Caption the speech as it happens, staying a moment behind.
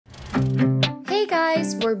Hey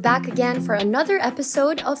guys, we're back again for another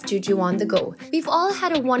episode of Juju On The Go. We've all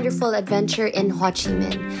had a wonderful adventure in Ho Chi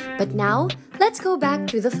Minh, but now let's go back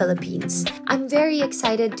to the Philippines. I'm very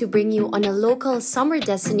excited to bring you on a local summer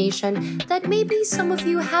destination that maybe some of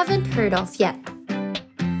you haven't heard of yet.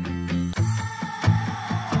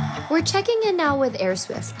 We're checking in now with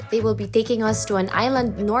Airswift. They will be taking us to an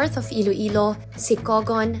island north of Iloilo,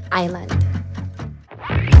 Sicogon Island.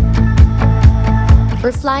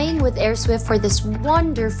 We're flying with Airswift for this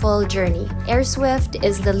wonderful journey. Airswift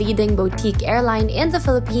is the leading boutique airline in the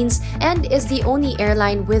Philippines and is the only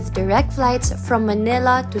airline with direct flights from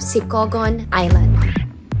Manila to Sicogon Island.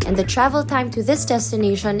 And the travel time to this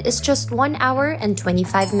destination is just 1 hour and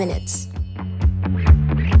 25 minutes.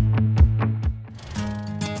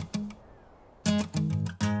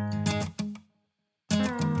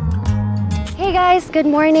 Hey guys, good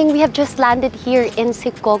morning. We have just landed here in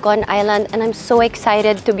Sicogon Island and I'm so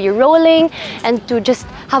excited to be rolling and to just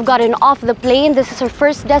have gotten off the plane. This is our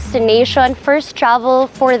first destination, first travel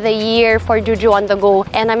for the year for Juju On The Go.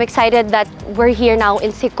 And I'm excited that we're here now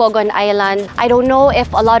in Sicogon Island. I don't know if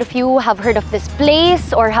a lot of you have heard of this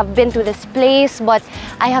place or have been to this place, but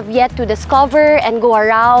I have yet to discover and go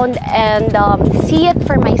around and see it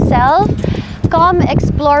for myself. Come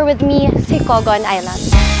explore with me Sicogon Island.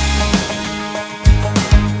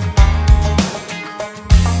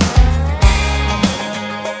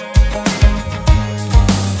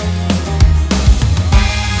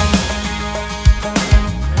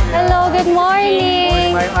 Good morning!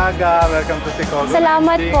 Good morning, Aga. Welcome to Sicogon.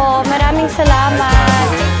 Salamat po. Maraming salamat.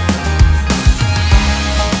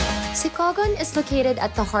 Sicogon is located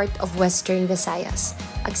at the heart of Western Visayas,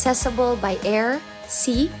 accessible by air,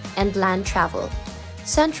 sea, and land travel.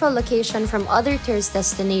 Central location from other tourist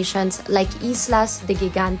destinations like Islas de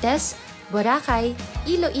Gigantes, Boracay,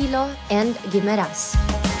 Iloilo, and Guimaras.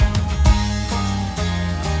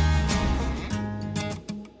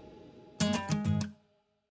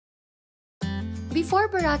 Before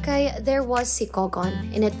Boracay, there was Sicogon,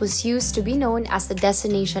 and it was used to be known as the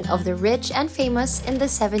destination of the rich and famous in the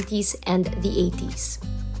 70s and the 80s.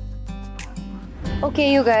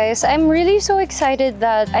 Okay, you guys, I'm really so excited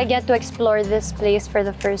that I get to explore this place for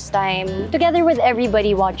the first time together with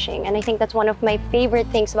everybody watching. And I think that's one of my favorite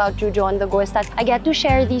things about Juju On The Go is that I get to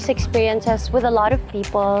share these experiences with a lot of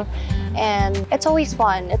people. And it's always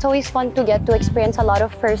fun. It's always fun to get to experience a lot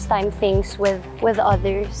of first-time things with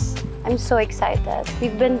others. I'm so excited.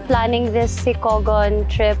 We've been planning this Sicogon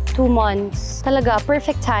trip 2 months. Talaga,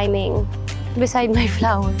 perfect timing. Beside my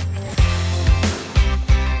flower.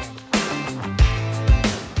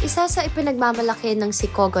 Isa sa ipinagmamalaki ng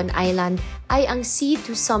Sicogon Island ay ang Sea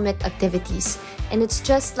to Summit activities. And it's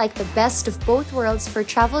just like the best of both worlds for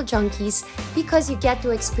travel junkies because you get to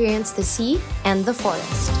experience the sea and the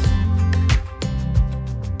forest.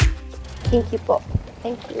 Thank you po.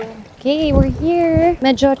 Thank you. Okay, we're here.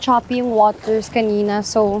 Medyo choppy yung waters kanina,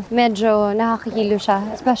 so medyo nakakahilo siya,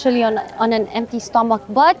 especially on an empty stomach.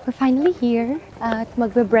 But we're finally here at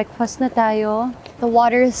magbe-breakfast na tayo. The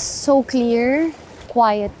water is so clear.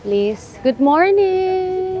 Quiet place. Good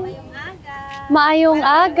morning! Maayong aga! Maayong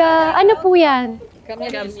aga! Ano po yan?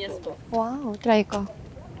 Kamyas po. Wow, try ko.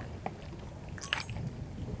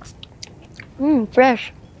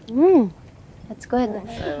 Fresh. That's good.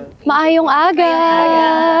 Maayong aga!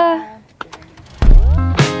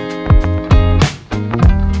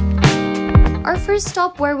 Our first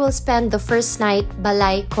stop where we'll spend the first night,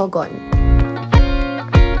 Balay Cogon.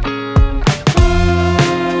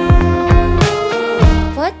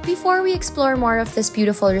 But before we explore more of this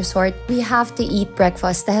beautiful resort, we have to eat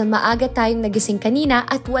breakfast dahil maaga tayong nagising kanina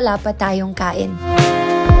at wala pa tayong kain.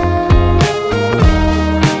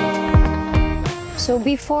 So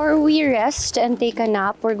before we rest and take a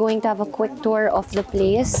nap, we're going to have a quick tour of the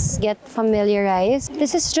place, get familiarized.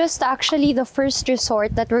 This is just actually the first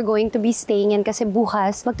resort that we're going to be staying in kasi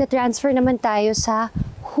bukas magta-transfer naman tayo sa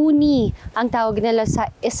Huni, ang tawag nila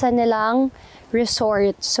sa isa nilang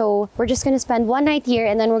resort. So we're just gonna spend 1 night here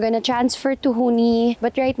and then we're gonna transfer to Huni.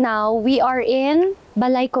 But right now, we are in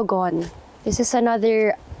Balay Cogon. This is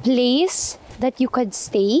another place that you could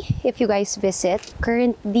stay if you guys visit.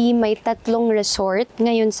 Currently, may 3 resort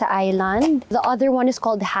ngayon sa island. The other one is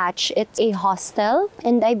called Hatch. It's a hostel.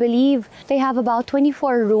 And I believe they have about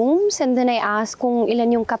 24 rooms. And then I asked kung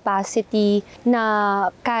ilan yung capacity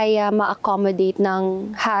na kaya ma-accommodate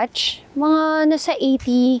ng Hatch. Mga nasa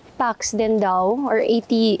 80 packs din daw, or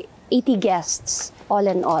 80 guests, all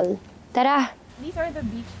in all. Tara! These are the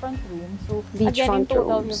beachfront rooms. So Beachfront again, in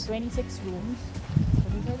total, rooms. we have 26 rooms. So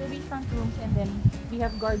these are the beachfront rooms, and then we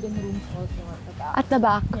have garden rooms also at the back. At the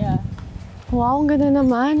back? Yeah. Wow, ang ganda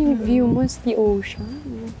naman yung view mo sa the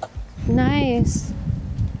ocean. Nice.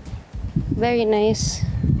 Very nice.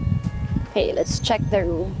 Okay, let's check the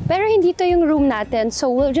room. Pero hindi to yung room natin,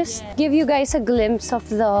 so we'll just give you guys a glimpse of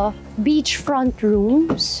the beachfront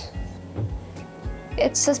rooms.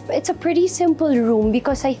 It's a pretty simple room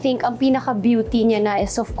because I think ang pinaka-beauty niya na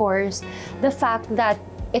is, of course, the fact that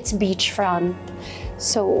it's beachfront.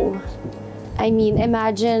 So, I mean,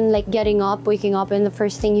 imagine like getting up, waking up, and the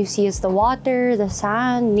first thing you see is the water, the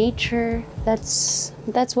sand, nature. That's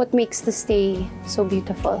what makes the stay so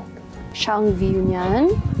beautiful. Siya ang view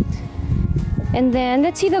niyan. And then,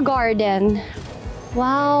 let's see the garden.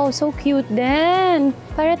 Wow, so cute din.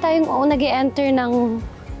 Para tayong nag-e-enter ng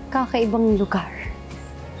kakaibang lugar.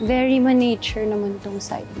 Very ma-nature naman tong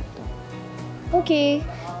side dito. Okay,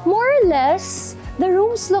 more or less, the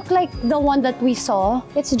rooms look like the one that we saw.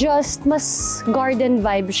 It's just mas garden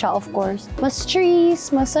vibe siya, of course. Mas trees,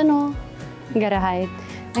 mas garahay.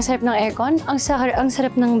 Ang sarap ng aircon, ang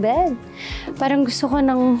sarap ng bed. Parang gusto ko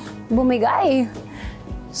nang bumigay.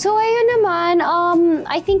 So ayun naman,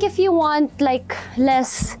 I think if you want like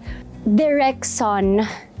less direct sun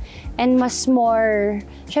and mas more,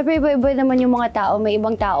 syempre iba-iba naman yung mga tao. May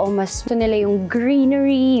ibang tao, mas gusto nila yung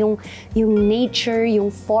greenery, yung nature, yung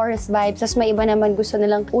forest vibes. Tapos may iba naman gusto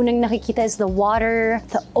nilang unang nakikita is the water,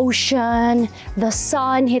 the ocean, the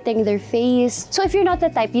sun hitting their face. So if you're not the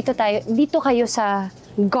type, dito kayo sa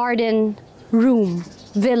garden room,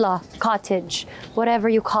 villa, cottage, whatever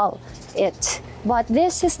you call it. But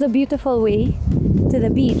this is the beautiful way to the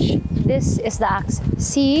beach. This is the access.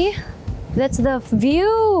 See? That's the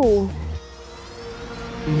view.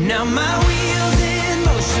 Now my wheels in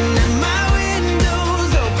motion and my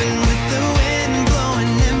windows open with the wind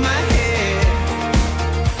blowing in my hair.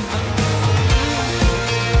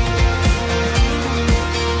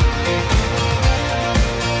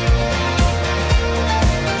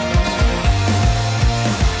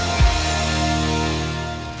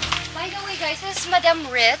 By the way guys, this is Madam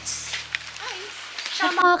Ritz. Siya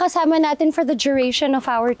ang makakasama natin for the duration of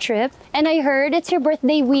our trip. And I heard it's your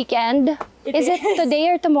birthday weekend. Is it today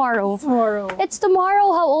or tomorrow? Tomorrow. It's tomorrow.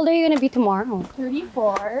 How old are you gonna be tomorrow?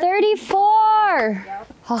 34. 34! Yep.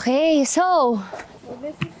 Okay, so... So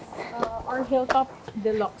this is our Hilltop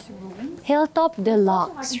Deluxe room. Hilltop Also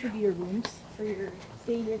Deluxe. happen to be your rooms for your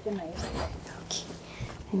stay here tonight. Okay.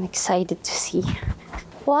 I'm excited to see.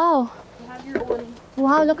 Wow. You have your own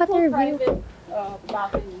Wow, look at your view. private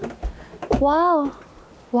balcony. Wow.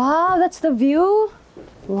 Wow, that's the view?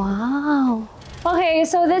 Wow. Okay,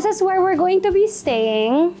 so this is where we're going to be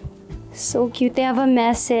staying. So cute. They have a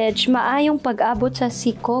message. Maayong pag-abot sa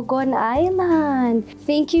Sicogon Island.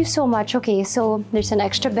 Thank you so much. Okay, so there's an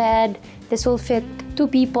extra bed. This will fit 2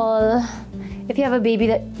 people. If you have a baby,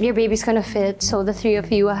 that your baby's gonna fit. So the 3 of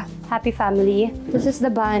you, happy family. This is the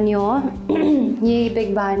banyo. Yay,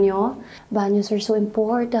 big banyo. Banyos are so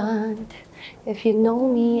important. If you know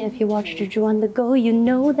me, if you watch Juju On The Go, you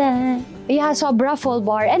know that. Yeah, sobra full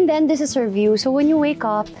bar. And then this is our view. So when you wake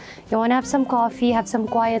up, you wanna have some coffee, have some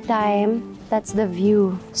quiet time. That's the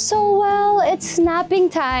view. So well, it's napping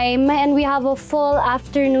time and we have a full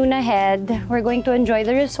afternoon ahead. We're going to enjoy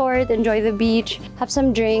the resort, enjoy the beach, have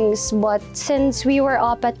some drinks. But since we were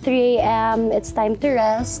up at 3 a.m., it's time to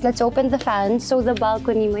rest. Let's open the fans so the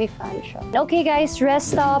balcony may fan siya. Okay guys,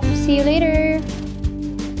 rest up. See you later.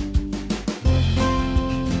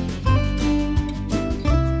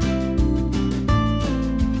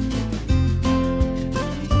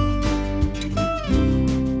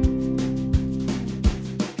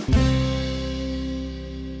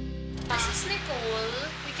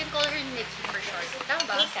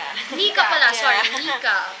 Nika pala, sorry,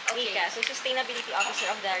 Nika. Okay. Nika, so Sustainability Officer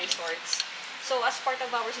of the Resorts. So as part of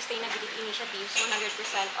our sustainability initiatives, 100%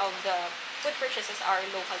 of the food purchases are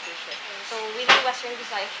local purchase. So within Western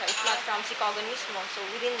Visayas siya, it's not from Sicogon mismo, so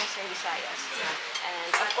within Western Visayas.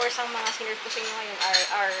 And of course, ang mga sinerve ko sa inyo ngayon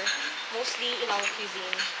are mostly Ilonggo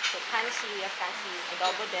cuisine. So Kansi, we have Kansi,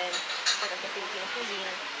 adobo din, part of the Filipino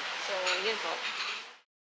cuisine. So yun po.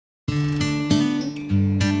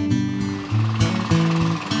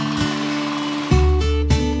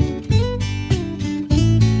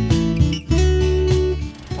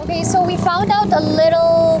 Okay, so we found out a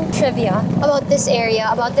little trivia about this area,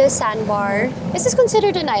 about this sandbar. Is this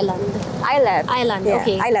considered an island? Islet. Island, Yeah,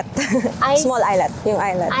 okay. Islet. Small islet. Yung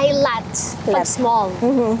islet. Islet. Pag Islet. small.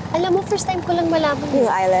 Alam mo, first time ko lang malaman.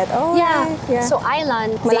 Yung islet. Oh, Yeah. yeah. So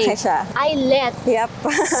island. Malaki big. siya. Islet. Yep.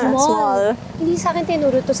 Small. Hindi sa akin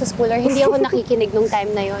tinuro to sa school or hindi ako nakikinig nung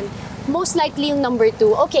time na yon. most likely yung number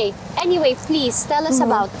 2. Okay, anyway, please tell us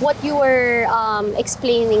about what you were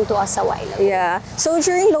explaining to us a while ago. Yeah. So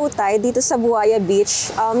during low tide, dito sa Buaya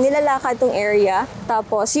Beach, nilalakad tong area.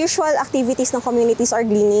 Tapos usual activities ng communities are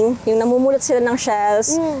gleaning. Yung namumulot sila ng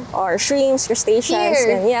shells or shrimps, crustaceans.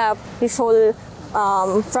 Here. And yeah, this whole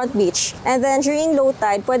front beach. And then during low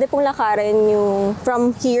tide, pwede pong lakarin yung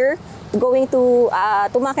from here going to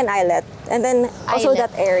Tumacan Islet. And then also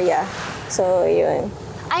Islet. that area. So yun.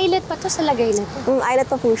 Islet pa to sa lagay na to. Islet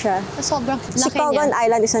pa po siya. Sobrang laki Sicogon niya.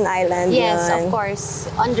 Island is an island. Yes, yun. of course.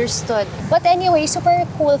 Understood. But anyway, super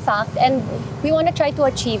cool fact and we want to try to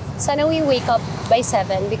achieve. Sana we wake up by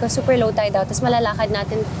 7 because super low tide out. Tapos malalakad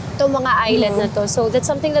natin itong mga islet na to. So that's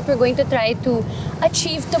something that we're going to try to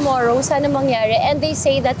achieve tomorrow. Sana mangyari. And they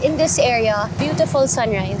say that in this area, beautiful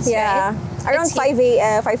sunrise. Yeah. Right? Around It's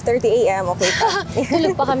 5:30 a.m. Okay pa.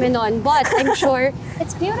 Tulog pa kami noon. But I'm sure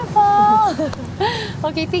it's beautiful.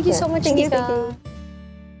 Okay, thank you so much, Thank you, Nika. thank you.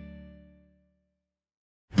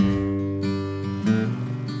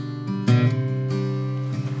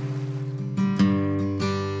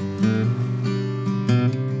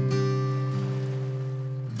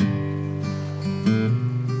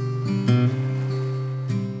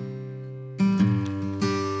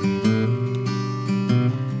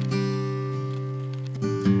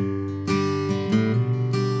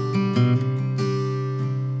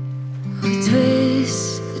 We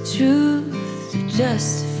twist the truth to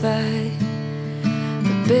justify,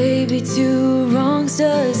 but baby, two wrongs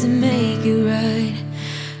doesn't make it right.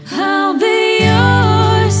 I'll be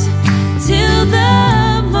yours till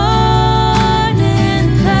the morning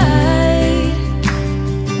light.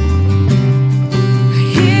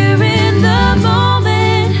 Here in the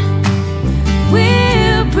moment,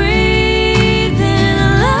 we're breathing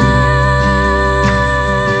alive.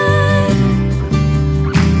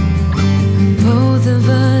 Both of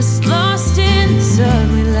us lost in this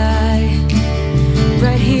ugly lie.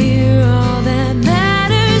 Right here, all that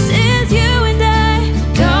matters is you and I.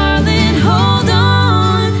 Darling, hold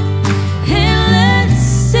on and let's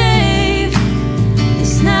save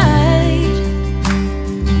this night.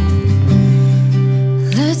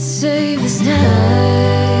 Let's save this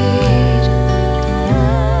night.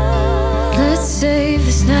 Let's save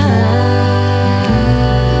this night.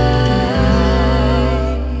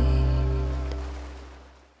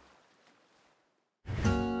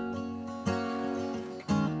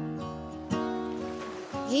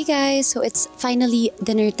 Hey guys, so it's finally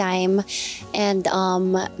dinner time and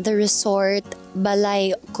the resort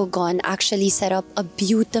Balay Cogon actually set up a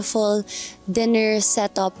beautiful dinner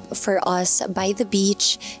setup for us by the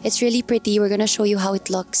beach. It's really pretty. We're gonna show you how it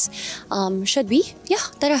looks. Should we? Yeah,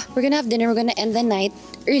 tara. We're gonna have dinner. We're gonna end the night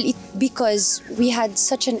early because we had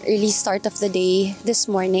such an early start of the day this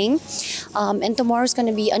morning. And tomorrow's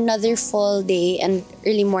gonna be another full day and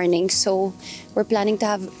early morning. So we're planning to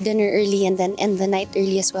have dinner early and then end the night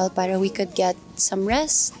early as well para we could get some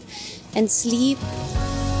rest and sleep.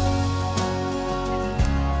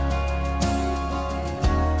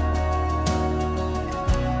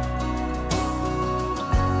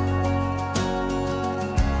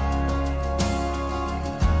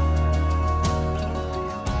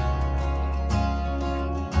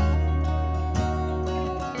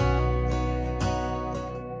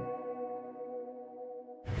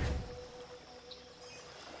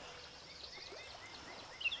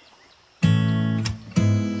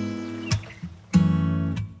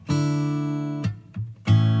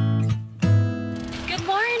 Good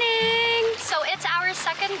morning! So it's our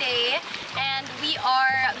second day and we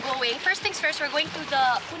are going, first things first, we're going to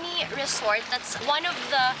the Puni Resort. That's one of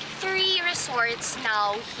the 3 resorts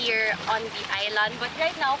now here on the island. But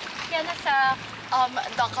right now, kaya nasa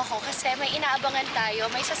dock ako kasi may inaabangan tayo.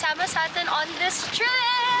 May sasama sa atin on this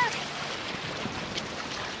trip!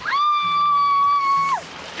 Ah!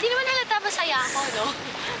 Hindi naman halata masaya ako, no?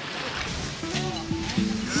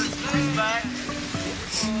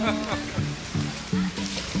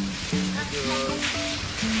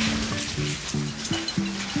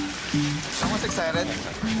 Someone's excited?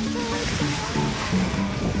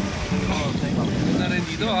 Ganda rin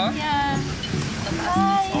dito, ha? Yeah.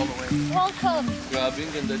 Hi! All the way. Welcome! Grabe,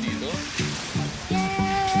 ang ganda dito.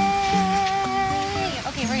 Yay!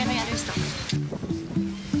 Okay, we're gonna get our stuff.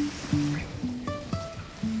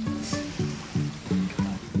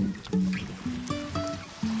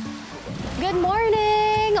 Good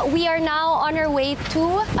morning! morning! We are now on our way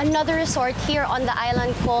to another resort here on the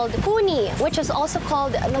island called Huni, which is also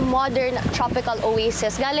called the Modern Tropical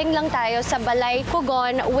Oasis. Galing lang tayo sa Balay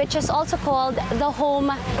Cogon, which is also called the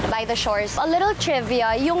Home by the Shores. A little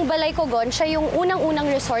trivia, yung Balay Cogon, siya yung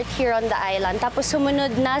unang-unang resort here on the island. Tapos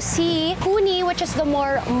sumunod na si Huni, which is the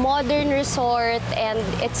more modern resort, and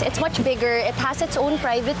it's much bigger. It has its own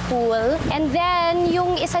private pool. And then,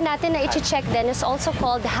 yung isa natin na i-check din is also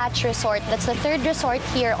called Hatch Resort. That's the third resort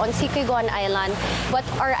here on Sicogon Island. But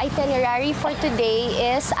our itinerary for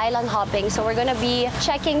today is island hopping. So we're gonna be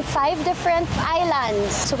checking 5 different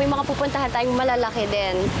islands. So may mga pupuntahan tayong malalaki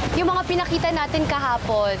din. Yung mga pinakita natin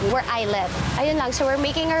kahapon were islet. Ayun lang. So we're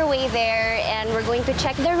making our way there and we're going to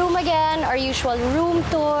check the room again, our usual room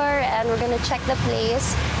tour, and we're gonna check the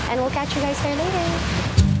place. And we'll catch you guys there later.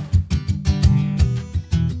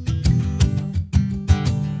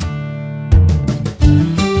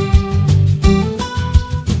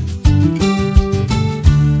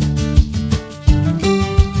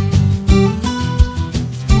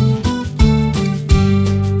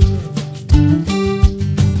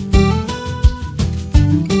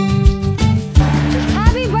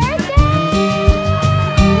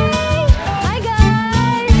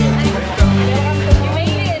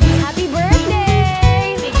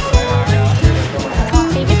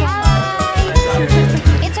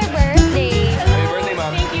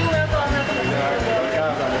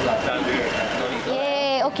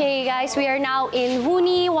 We are now in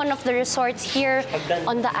Huni, one of the resorts here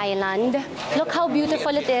on the island. Look how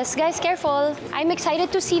beautiful it is. Guys, careful. I'm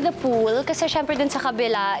excited to see the pool kasi syempre dun sa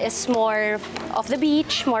kabila is more of the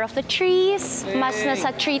beach, more of the trees. Mas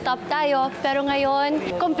nasa treetop tayo. Pero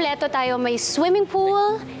ngayon, kompleto tayo. May swimming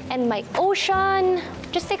pool and may ocean.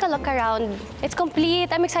 Just take a look around. It's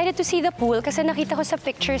complete. I'm excited to see the pool kasi nakita ko sa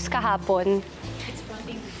pictures kahapon.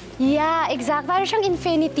 Yeah, exact. Parang siyang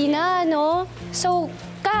infinity na, no? So,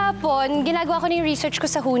 kahapon, ginagawa ko na yung research ko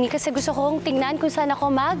sa Huni kasi gusto kong tingnan kung saan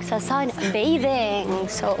ako magsa-sunbathing.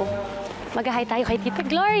 So, mag-hi tayo kay Tita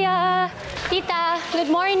Gloria. Tita,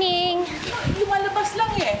 good morning. Lumalabas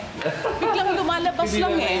lang eh. Biglang lumalabas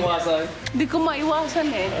lang eh. Hindi ko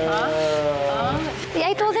maiwasan eh.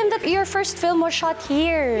 I told him that your first film was shot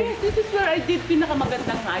here. Yes, this is where I did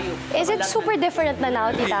pinakamagandang hayop. Is it super different na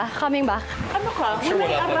now, Tita? Coming back? Ano ka? When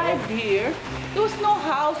I arrived here, there was no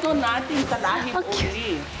house, no nothing, talahib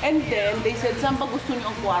only. And then, they said, saan ba gusto niyo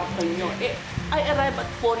ang kwarto niyo? Eh, I arrived at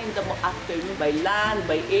 4 in the afternoon by land,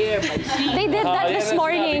 by air, by sea. They did that this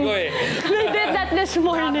morning. They did that this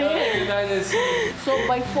morning. So,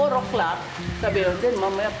 by 4 o'clock, sabi yun, then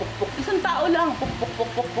mamaya pukpuk. Isang tao lang,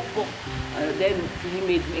 pukpuk. Then, he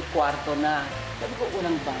made me a kwarto na. Sabi ko,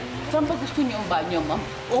 unang banyo. Saan ba gusto niyo ang banyo, ma'am?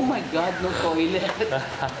 Oh my God, no toilet.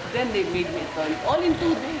 Then they made me a toilet. All in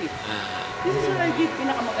 2 days. This is what I did,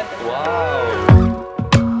 pinakamaganda. Wow!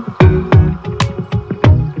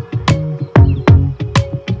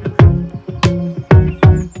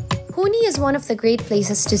 Huni is one of the great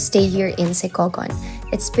places to stay here in Sicogon.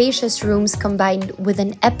 Its spacious rooms combined with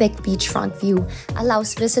an epic beachfront view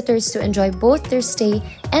allows visitors to enjoy both their stay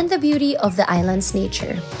and the beauty of the island's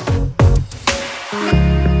nature.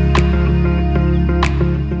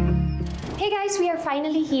 We are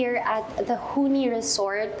finally here at the Huni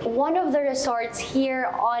Resort, one of the resorts here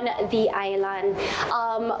on the island.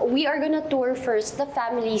 We are gonna tour first the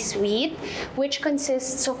family suite, which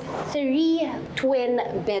consists of 3 twin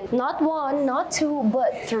beds. Not 1, not 2,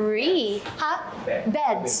 but 3.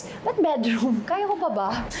 Beds. What bedroom? Kaya ko pa ba?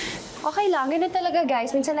 Okay lang, ganun talaga guys.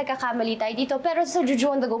 Minsan nagkakamali tayo dito. Pero sa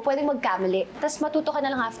Juju On The Go, pwedeng magkamali. Tapos matuto ka na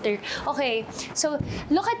lang after. Okay, so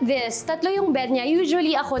look at this. 3 yung bed niya.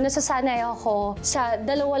 Usually ako, nasasanay ako sa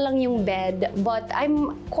 2 lang yung bed. But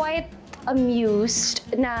I'm quite amused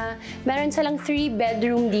na meron silang 3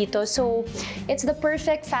 bedroom dito. So, it's the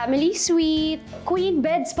perfect family suite. Queen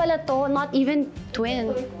beds pala to, not even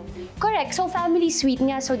twin. Correct. So, family suite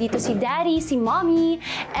nga. So, dito si daddy, si mommy,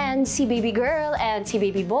 and si baby girl, and si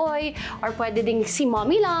baby boy. Or pwede ding si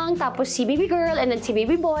mommy lang, tapos si baby girl, and then si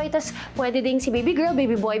baby boy. Tapos pwede ding si baby girl,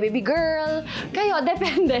 baby boy, baby girl. Kayo,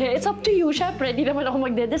 depende. It's up to you. Syempre, di naman ako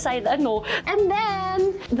magde-decide ano. And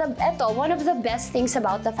then, one of the best things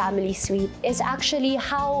about the family suite is actually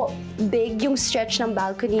how big yung stretch ng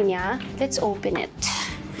balcony niya. Let's open it.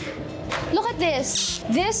 Look at this.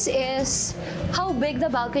 This is how big the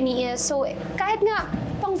balcony is. So, kahit nga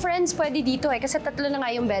pang friends pwede dito eh, kasi 3 na nga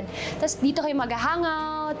yung bed. Tapos dito kayo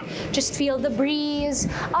mag-hangout, just feel the breeze.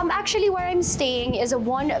 Actually, where I'm staying is a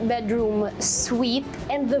 1-bedroom suite,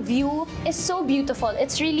 and the view is so beautiful.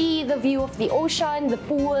 It's really the view of the ocean, the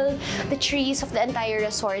pool, the trees of the entire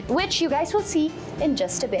resort, which you guys will see in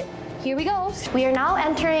just a bit. Here we go. We are now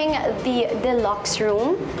entering the deluxe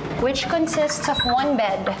room, which consists of one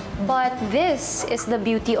bed. But this is the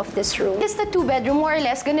beauty of this room. This is the 2-bedroom, more or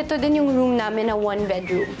less. Ganito din yung room namin na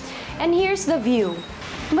 1-bedroom. And here's the view.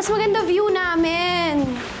 Mas maganda view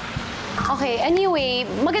namin. Okay, anyway,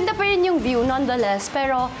 maganda pa rin yung view nonetheless,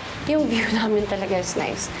 pero yung view namin talaga is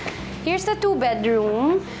nice. Here's the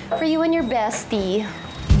 2-bedroom for you and your bestie.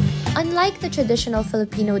 Unlike the traditional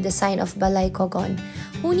Filipino design of Balay Cogon,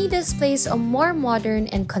 Huni displays a more modern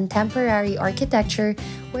and contemporary architecture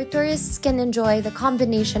where tourists can enjoy the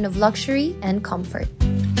combination of luxury and comfort.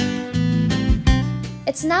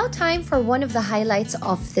 It's now time for one of the highlights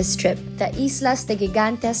of this trip, the Islas de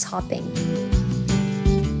Gigantes hopping.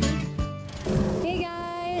 Hey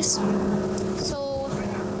guys! So,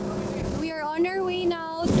 we are on our way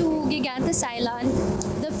now to Gigantes Island,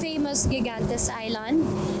 the famous Gigantes Island.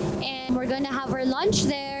 And we're gonna have our lunch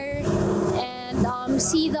there and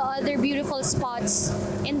see the other beautiful spots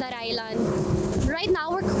in that island. Right now,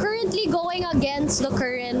 we're currently going against the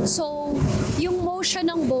current. So, yung motion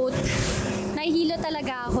ng boat, nahihilo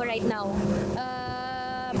talaga ako right now.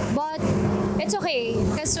 But it's okay,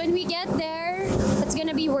 because when we get there, it's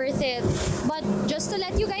gonna be worth it. But just to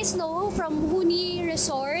let you guys know, from Huni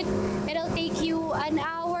Resort, it'll take you an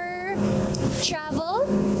hour travel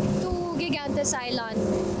to Gigantes Island.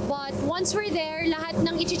 But once we're there, lahat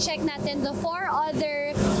ng i-check natin, the 4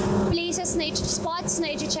 other places na spots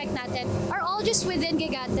na i-check natin are all just within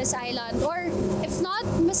Gigantes Island. Or if not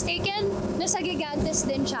mistaken, nasa Gigantes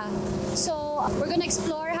din siya. So we're gonna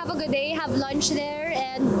explore, have a good day, have lunch there,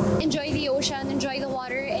 and enjoy the ocean, enjoy the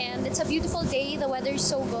water. And it's a beautiful day. The weather's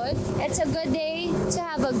so good. It's a good day to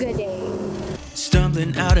have a good day.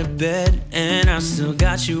 Stumbling out of bed, and I still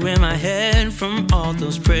got you in my head from all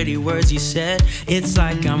those pretty words you said. It's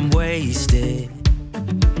like I'm wasted.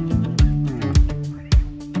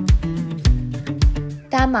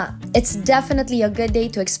 Tama, it's definitely a good day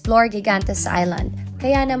to explore Gigantes Island.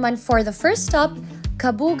 Kaya naman for the first stop,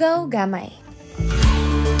 Cabugao Gamay.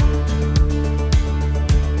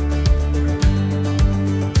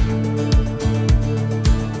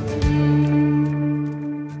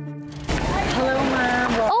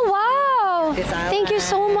 Oh wow! Thank you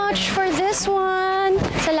so much for this one.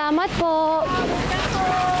 Salamat po.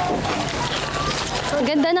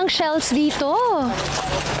 Ganda ng shells dito.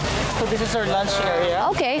 So this is our lunch area.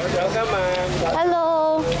 Okay. Welcome, ma'am.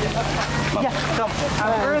 Hello. Yeah, come.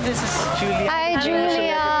 This is Julia. Hi,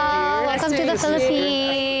 Julia. Welcome to the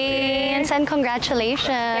Philippines and congratulations.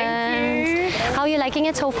 Thank you. How are you liking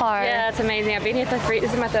it so far? Yeah, it's amazing. I've been here for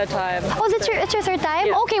this is my 3rd time. Oh, it's your 3rd time?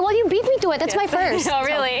 Yeah. Okay, well you beat me to it. It's my first. Oh,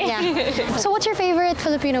 really? So, yeah. So what's your favorite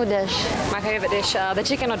Filipino dish? My favorite dish, the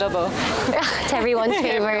chicken adobo. It's everyone's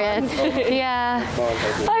favorite. Yeah.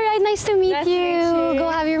 All right, nice to meet Nice to you. meet you. Go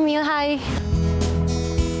have your meal. Hi.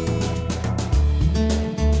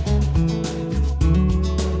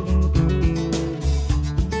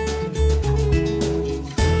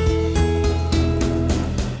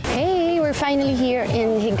 Finally here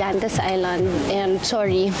in Gigantes Island, and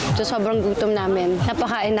sorry, so sobrang gutom namin.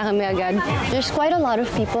 Napakain na kami agad. There's quite a lot of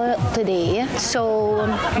people today. So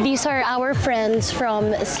these are our friends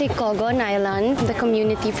from Sicogon Island, the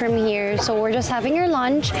community from here. So we're just having our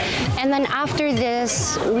lunch, and then after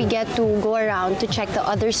this, we get to go around to check the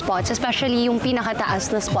other spots, especially yung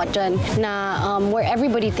pinakataas na spot dyan, na where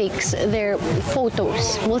everybody takes their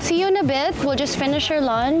photos. We'll see you in a bit. We'll just finish our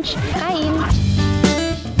lunch. Kain!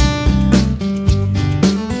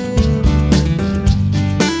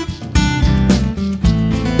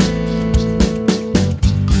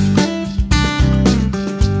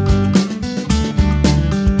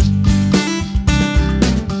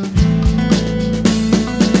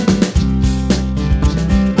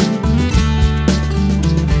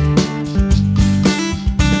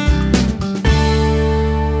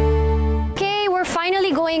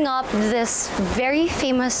 This very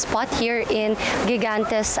famous spot here in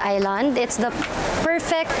Gigantes Island. It's the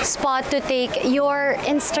perfect spot to take your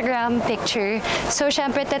Instagram picture. So,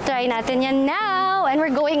 syempre, try natin yan now. And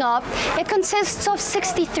we're going up. It consists of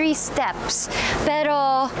 63 steps.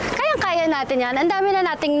 Pero, kayang-kaya natin yan. Ang dami na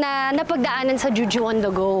nating napagdaanan sa Juju On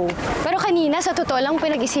The Go. Pero kanina, sa totoo lang,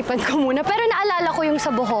 pinag-isipan ko muna. Pero naalala ko yung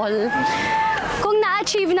sa Bohol. Kung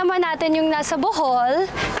na-achieve naman natin yung nasa Bohol,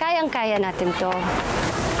 kayang-kaya natin to.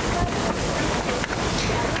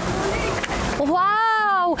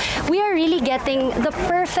 Wow! We are really getting the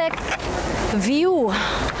perfect view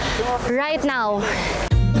right now.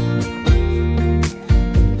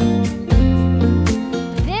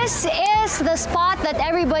 This is the spot that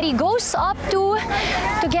everybody goes up to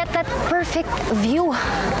get that perfect view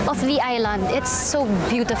of the island. It's so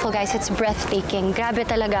beautiful, guys. It's breathtaking. Grabe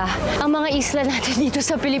talaga. Ang mga isla natin dito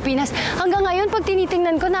sa Pilipinas, hanggang ngayon pag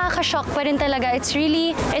tinitingnan ko, nakaka-shock pa rin talaga. It's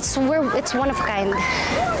one of a kind.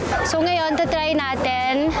 So ngayon, tatry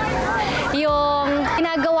natin yung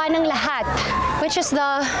ginagawa ng lahat, which is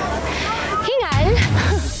the hingal.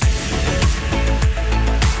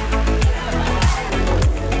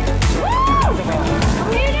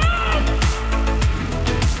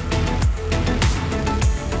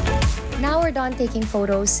 Now we're done taking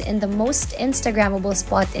photos in the most Instagrammable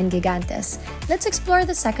spot in Gigantes. Let's explore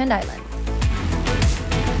the second island.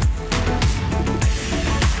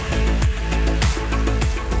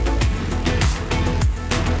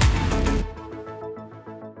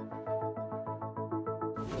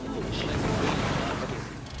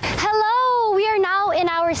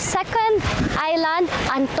 Second island,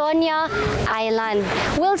 Antonia Island.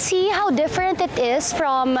 We'll see how different it is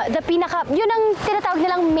from the yun ang tinatawag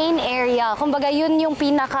nilang main area. Kumbaga yun yung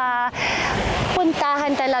puntahan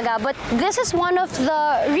talaga. But this is one of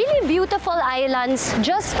the really beautiful islands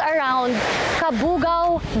just around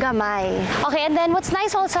Cabugao, Gamay. Okay, and then what's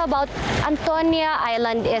nice also about Antonia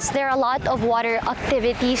Island is there are a lot of water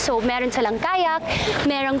activities. So meron silang kayak,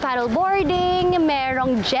 merong paddleboarding,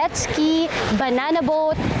 merong jet ski, banana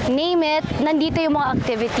boat, name it, nandito yung mga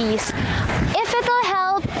activities. If it'll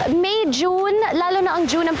help, May, June, lalo na ang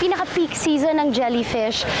June, ang pinaka-peak season ng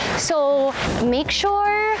jellyfish. So, make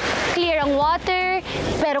sure clear ang water,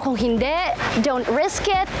 pero kung hindi, don't risk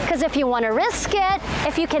it, because if you want to risk it,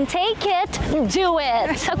 if you can take it, do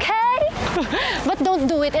it, okay? But don't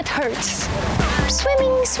do it, it hurts.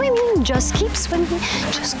 Swimming, swimming, just keep swimming,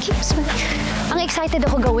 just keep swimming. Ang excited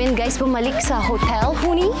ako gawin, guys, bumalik sa hotel,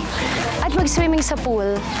 Huni, at mag-swimming sa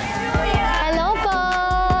pool. Hello po!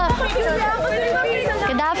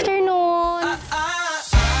 Good afternoon!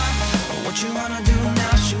 What you wanna do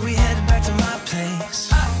now? Should we head back to my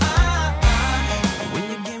place?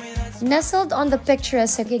 Nestled on the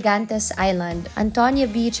picturesque Gigantes Island, Antonia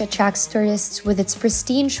Beach attracts tourists with its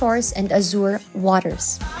pristine shores and azure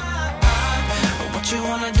waters. What you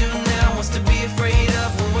wanna do now? What's to be afraid of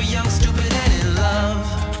when we're young, stupid, and in love?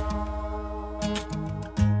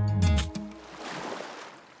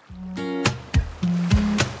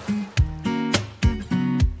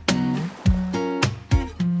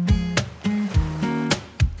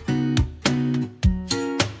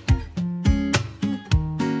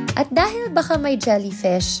 At dahil baka may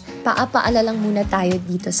jellyfish, paapaala lang muna tayo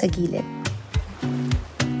dito sa gilid.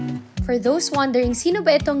 For those wondering, sino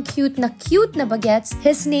ba itong cute na bagets?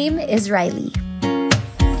 His name is Riley.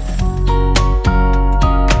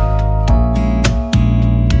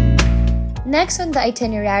 Next on the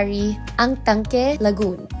itinerary, ang Tanque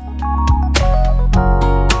Lagoon.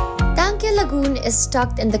 Tanque Lagoon is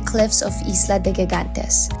tucked in the cliffs of Isla de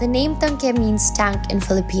Gigantes. The name Tanque means tank in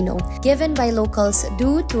Filipino, given by locals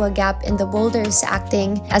due to a gap in the boulders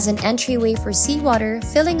acting as an entryway for seawater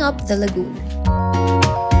filling up the lagoon.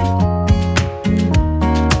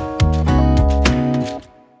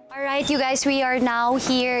 Alright, you guys, we are now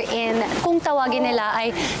here in, kung tawagin nila ay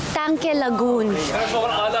Tanque Lagoon.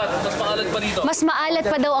 Mas maalat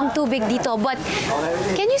pa daw ang tubig dito, but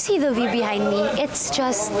can you see the view behind me? It's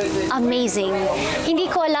just amazing. Hindi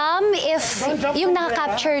ko alam if yung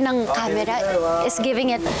naka-capture ng camera is giving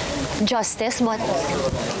it justice, but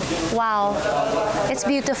wow, it's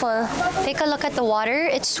beautiful. Take a look at the water.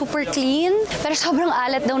 It's super clean, pero sobrang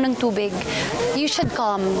alat daw ng tubig. You should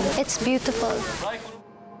come. It's beautiful.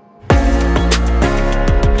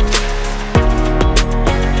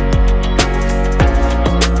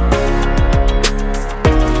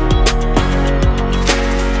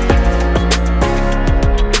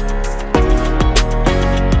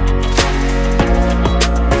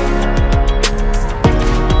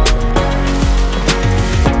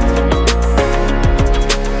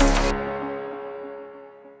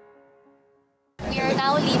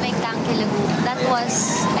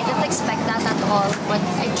 I didn't expect that at all, but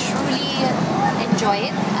I truly enjoy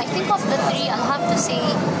it. I think of the three, I'll have to say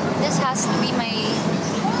this has to be my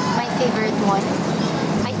favorite one.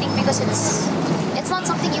 I think because it's not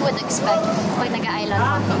something you would expect pag nag-island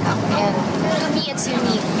hopping ka. And to me, it's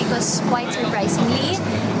unique because quite surprisingly,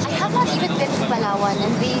 I have not even been to Palawan,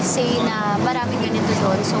 and they say na maraming ganito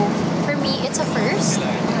doon. So for me, it's a first.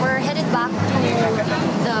 We're headed back to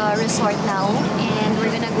the resort now, and we're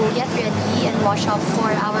gonna go get ready and wash up for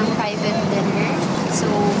our private dinner. So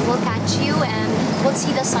we'll catch you and we'll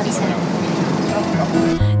see the sunset.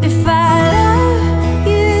 If I love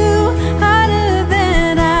you harder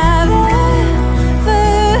than I've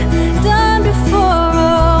ever done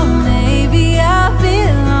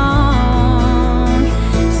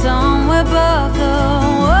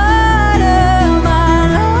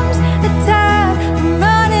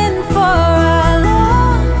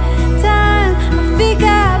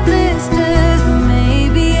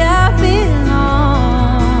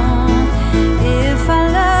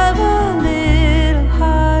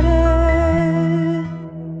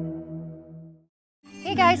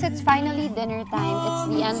guys, it's finally dinner time.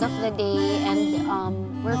 It's the end of the day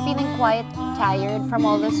and we're feeling quite tired from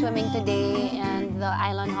all the swimming today and the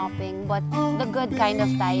island hopping, but the good kind of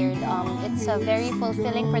tired. It's a very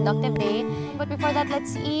fulfilling, productive day. But before that,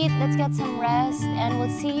 let's eat, let's get some rest, and we'll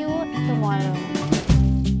see you tomorrow.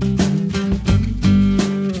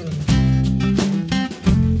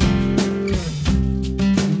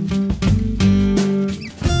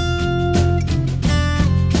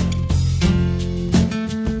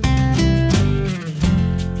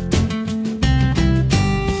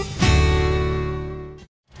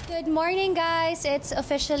 Good morning, guys! It's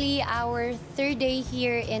officially our third day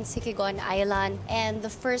here in Sicogon Island, and the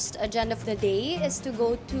first agenda of the day is to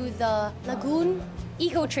go to the Lagoon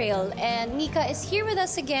Eco Trail. And Nika is here with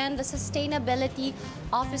us again, the sustainability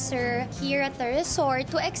officer here at the resort,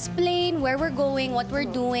 to explain where we're going, what we're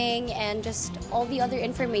doing, and just all the other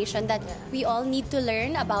information that we all need to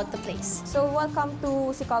learn about the place. So welcome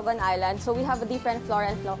to Sicogon Island. So we have a different flora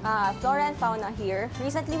and fauna here.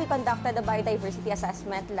 Recently, we conducted a biodiversity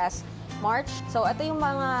assessment last March. So ito yung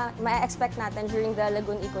mga ma-expect natin during the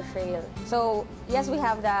Lagoon Eco Trail. So yes, we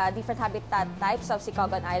have the different habitat types of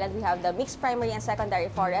Sicogon Island. We have the mixed primary and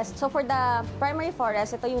secondary forest. So for the primary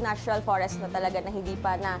forest, ito yung natural forest na talaga na hindi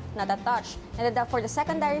pa natatouch. And then for the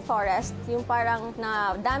secondary forest, yung parang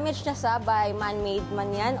na-damage na sa by man-made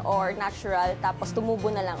man yan or natural, tapos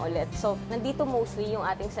tumubo na lang ulit. So nandito mostly yung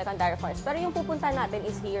ating secondary forest. Pero yung pupunta natin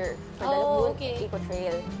is here for the Lagoon Eco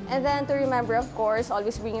Trail. And then to remember, of course,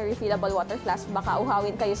 always bring your refillable water flask. Baka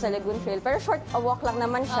uhawin kayo sa Lagoon Trail. Pero short walk lang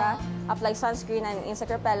naman siya. Apply sunscreen and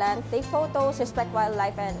insect repellent. Take photos, respect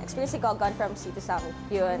wildlife, and experience Sicogon from sea to summit.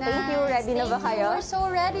 Yun. Nice. Thank you. Ready na ba kayo? We're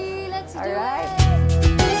so ready. Let's do Alright.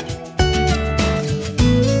 it.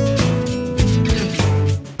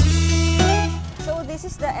 So this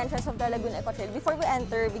is the entrance of the Lagoon Eco Trail. Before we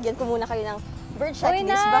enter, bigyan ko muna kayo ng bird checklist.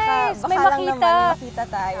 Nice. Baka May lang makita. naman makita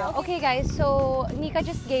tayo. Okay guys, so Nika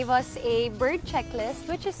just gave us a bird checklist,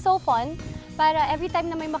 which is so fun. Para every time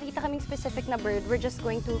na may makita kaming specific na bird, we're just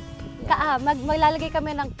going to maglalagay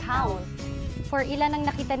kami ng count for ilan ang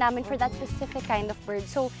nakita namin for that specific kind of bird.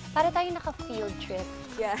 So, para tayo naka-field trip.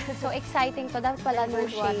 Yeah. So, exciting to. Dapat pala no Bird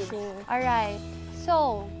shade. watching. Alright.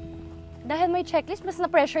 So, dahil may checklist, mas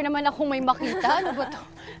na-pressure naman akong may makita. Ano ba to?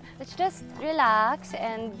 Let's just relax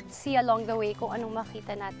and see along the way kung anong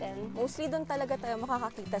makita natin. Mostly doon talaga tayo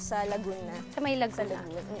makakakita sa lagoon na. Sa may Sa Laguna.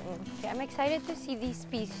 lagoon. Okay, I'm excited to see these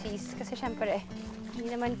species kasi syempre,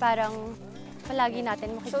 hindi naman parang palagi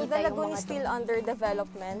natin makikita So the lagoon yung mga is still under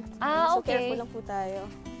development. Ah, So okay. careful lang po tayo.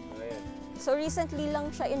 So recently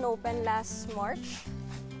lang siya inopen last March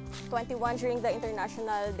 21 during the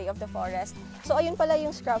International Day of the Forest. So ayun pala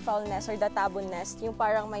yung scrub fowl nest or the tabon nest, yung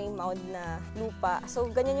parang may mound na lupa. So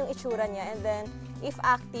ganyan yung itsura niya, and then if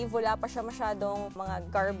active, wala pa siya masyadong mga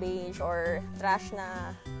garbage or trash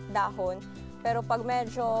na dahon. Pero pag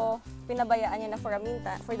medyo pinabayaan niya na for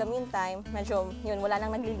the meantime, medyo yun, wala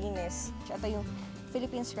nang naglilinis. So ito yung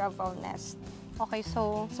Philippine scrub fowl nest. Okay,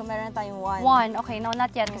 so meron na tayong one. one. Okay, no, not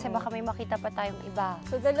yet kasi baka may makita pa tayong iba.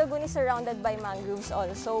 So the lagoon is surrounded by mangroves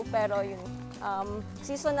also, pero yun,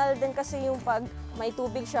 seasonal din kasi yung pag may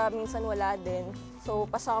tubig siya, minsan wala din. So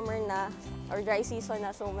pa-summer na or dry season na,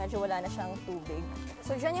 so medyo wala na siyang tubig.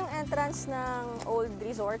 So dyan yung entrance ng old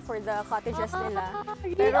resort for the cottages nila.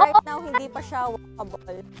 Pero right now, hindi pa siya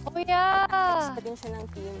walkable. Oh yeah! Gusto din siya ng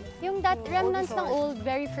team. Yung that Yung remnants old ng resort. old,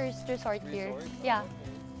 very first resort here. Yeah.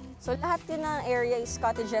 So lahat yun ng area is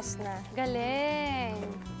cottages na. Galing!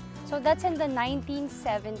 So that's in the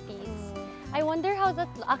 1970s. I wonder how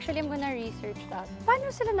that, actually I'm gonna research that.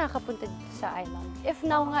 Paano sila nakapunta dito sa island? If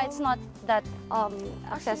now nga it's not that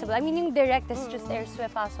accessible. I mean, yung direct is just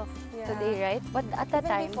Airswift as of today, right? But at that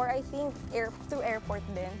Even time, before, I think, through airport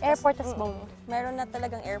din. airport as boat. Meron na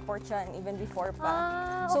talagang airport siya, and even before pa.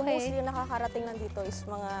 Ah, So okay. mostly yung nakakarating lang dito is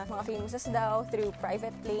mga famous daw, through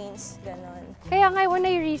private planes, ganon. Kaya nga, when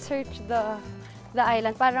I researched the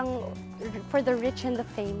island, parang for the rich and the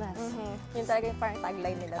famous. Yun talaga yung parang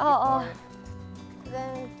tagline nila Oo. before.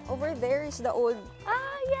 Then, over there is the old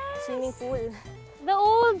Yes! swimming pool. The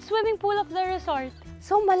old swimming pool of the resort.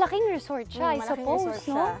 So, malaking resort siya, I Malaking suppose, resort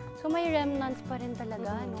no? siya. So, may remnants pa rin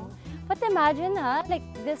talaga, no? But imagine, like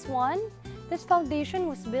this one, this foundation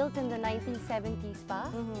was built in the 1970s pa.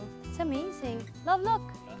 It's amazing. Love, look.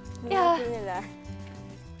 Yeah. Nila.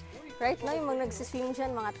 Right now, yung mga nagsiswim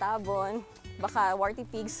dyan, mga tabon, baka warty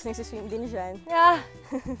pigs nagsiswim din dyan. Yeah.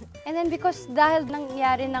 And then because dahil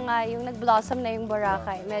nangyari na nga yung nag-blossom na yung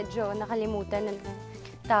Boracay, medyo nakalimutan ng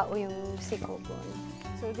tao yung Sicogon.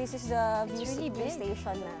 So this is the It's really view big.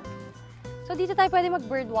 station na. So dito tayo pwede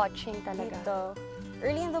mag-bird watching talaga. Dito.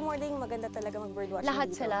 Early in the morning, maganda talaga mag-birdwatching Lahat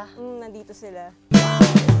dito. sila? Nandito sila.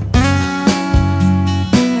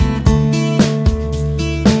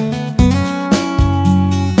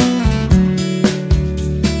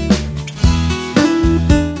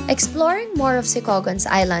 Exploring more of Sicogon's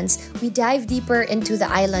islands, we dive deeper into the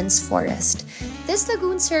island's forest. This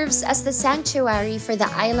lagoon serves as the sanctuary for the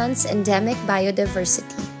island's endemic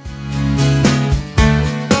biodiversity.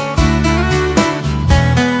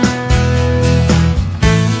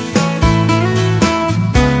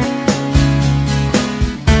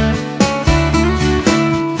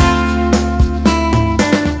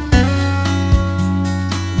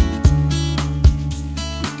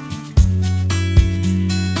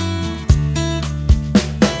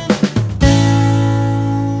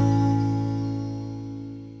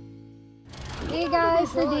 Hey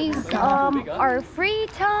guys, today's our free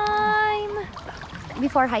time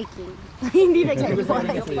before hiking. Hindi na excited before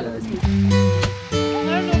hiking.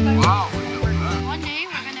 Wow! One day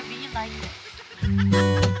we're gonna be like this.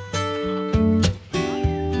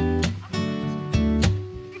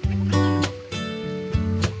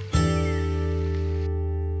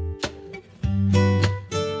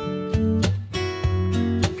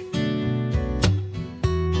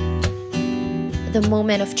 The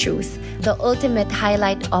moment of truth, the ultimate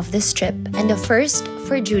highlight of this trip, and the first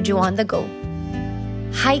for Juju on the go.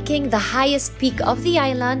 Hiking the highest peak of the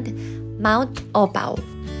island, Mount Opao.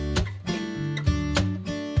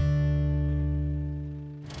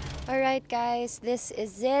 Alright guys, this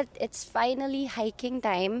is it. It's finally hiking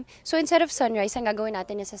time. So instead of sunrise, ang gagawin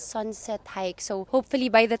natin is a sunset hike. So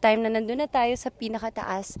hopefully by the time na nandun na tayo sa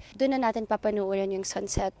pinakataas, doon na natin papanuorin yung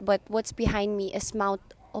sunset. But what's behind me is Mount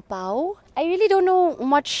Opao. I really don't know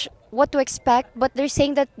much what to expect, but they're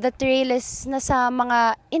saying that the trail is nasa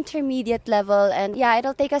mga intermediate level, and yeah,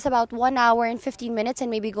 it'll take us about 1 hour and 15 minutes, and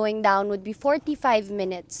maybe going down would be 45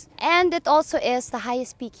 minutes. And it also is the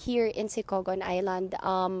highest peak here in Sicogon Island.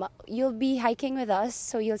 You'll be hiking with us,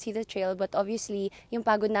 so you'll see the trail, but obviously yung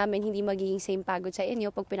pagod namin hindi magiging same pagod sa inyo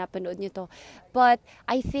pag pinapanood nyo to. But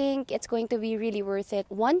I think it's going to be really worth it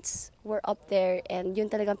once we're up there, and yun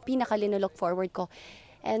talagang pinaka-linulook forward ko.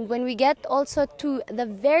 And when we get also to the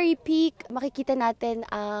very peak, makikita natin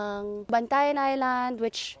ang Bantayan Island,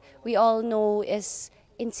 which we all know is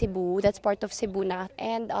in Cebu. That's part of Cebu na.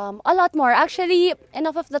 And a lot more. Actually,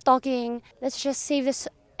 enough of the talking. Let's just save this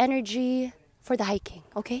energy for the hiking,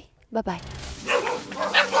 okay? Bye-bye.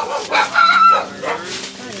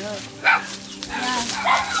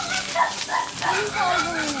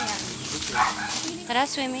 Tara,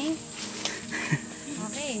 swimming.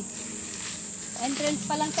 Okay. Entrance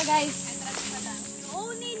pa lang ta, guys. Entrance pa lang.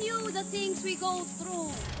 Only knew the things we go through.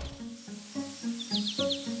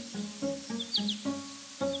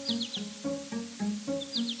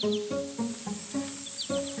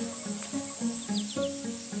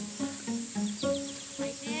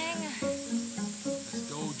 Fighting. Let's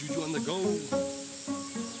go, Juju on the go.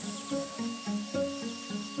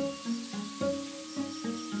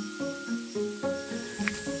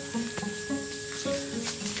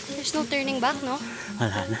 There's no turning back, no?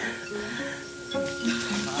 Wala na.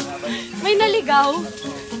 May naligaw.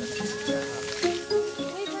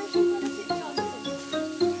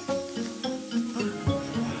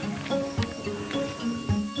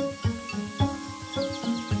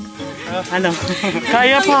 Ano?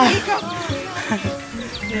 Kaya pa!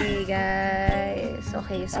 Hey guys.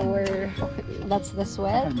 Okay, so that's the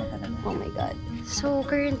swell. Oh my god. So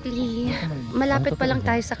currently, malapit pa lang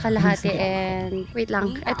tayo sa kalahati, and wait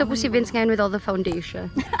lang. Ito po si Vince ngayon with all the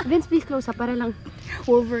foundation. Vince, please close up para lang.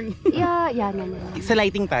 Wolverine. Yeah. Sa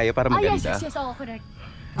lighting tayo para maganda. Yes. Oh, correct.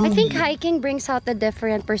 I think hiking brings out the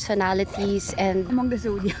different personalities and Among the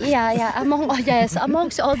zodiac. yeah,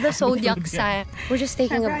 amongst all the zodiacs. We're just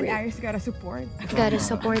taking a break. Aries gotta support. Gotta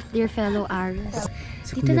support your fellow Aries.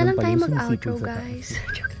 Dito na lang tayo mag-outro, guys.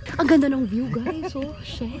 Ang ganda ng view, guys. Oh,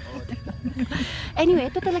 shit.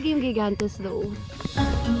 Anyway, ito talaga yung Gigantes, though.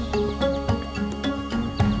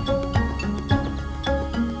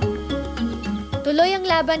 Tuloy ang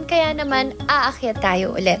laban, kaya naman aakyat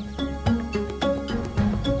tayo ulit.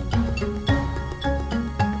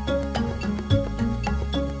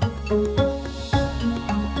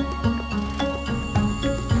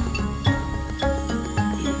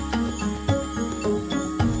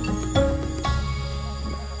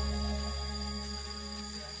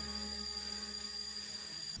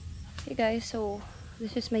 Hey guys, so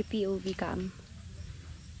this is my POV cam.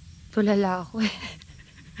 Tulala ako eh.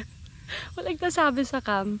 Walang nasabi sa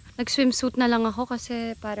cam. Nag-swimsuit na lang ako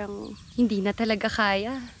kasi parang hindi na talaga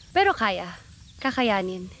kaya. Pero kaya.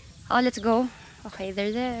 Kakayanin. Oh, let's go. Okay,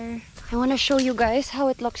 they're there. I want to show you guys how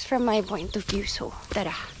it looks from my point of view. So,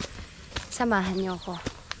 tara. Samahan niyo ako.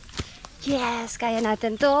 Yes! Kaya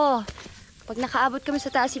natin to! Pag nakaabot kami sa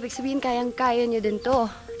taas, ibig sabihin kayang-kaya niyo din to.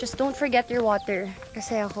 Just don't forget your water.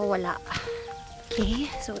 Kasi ako wala. Okay,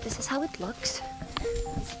 so this is how it looks.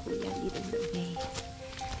 Kuya leading the way.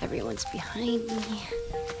 Everyone's behind me.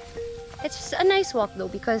 It's a nice walk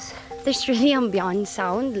though because there's really ambient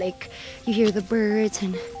sound. Like you hear the birds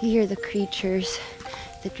and you hear the creatures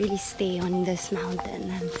that really stay on this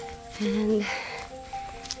mountain. And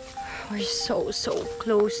we're so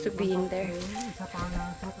close to being there.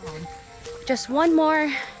 Just one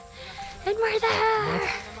more and we're there!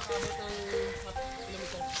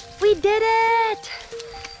 We did it!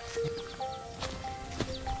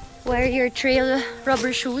 Wear your trail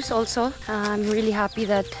rubber shoes also. I'm really happy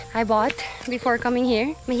that I bought before coming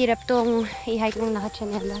here. Mahirap tong i-hike ng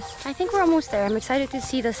naka-chanelas. I think we're almost there. I'm excited to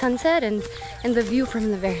see the sunset and the view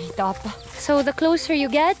from the very top. So the closer you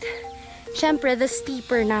get, syempre the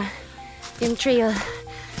steeper na yung trail.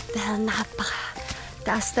 Dahil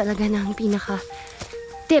napaka-taas talaga ng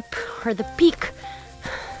pinaka-tip or the peak.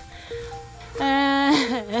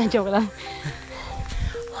 Joke lang.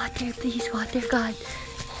 Water, please. Water, God.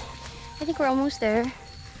 I think we're almost there.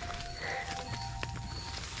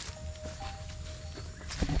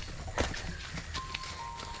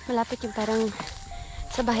 Malapit yung parang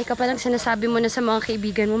sa bahay ka pa lang, sinasabi mo na sa mga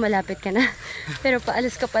kaibigan mo, malapit ka na. Pero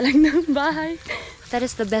paalis ka pa lang ng bahay. That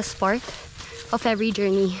is the best part of every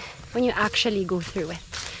journey, when you actually go through it.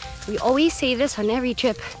 We always say this on every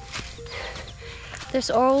trip.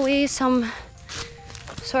 There's always some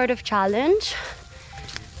sort of challenge,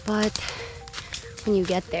 but when you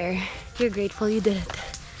get there, you're grateful you did it.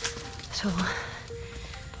 So,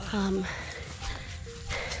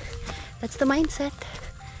 that's the mindset.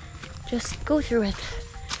 Just go through it.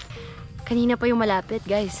 Kanina pa yung malapit,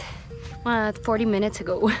 guys. Mga 40 minutes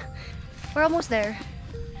ago. We're almost there.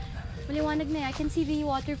 Maliwanag na. I can see the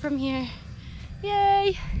water from here.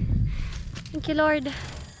 Yay! Thank you, Lord.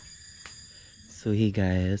 So hey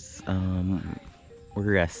guys,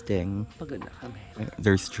 we're resting. Pagod na kami.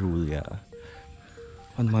 There's Julia.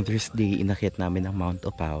 On Mother's Day, inakit namin ang Mount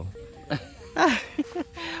Opao.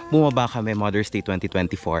 Bumaba kami Mother's Day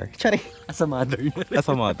 2024. Charing! As a mother. As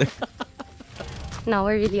a mother. Now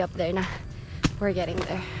we're really up there na. We're getting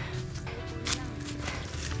there.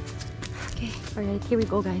 Okay, alright, here we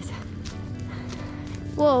go, guys.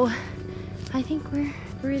 Whoa! I think we're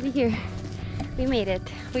really here. We made it.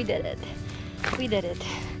 We did it. We did it.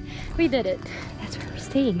 We did it. That's where we're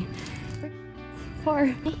staying. For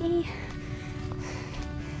hey.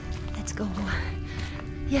 Let's go.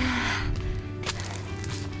 Yeah.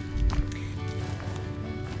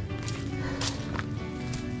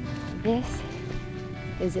 This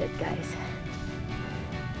is it, guys.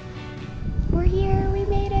 We're here. We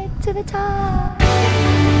made it to the top.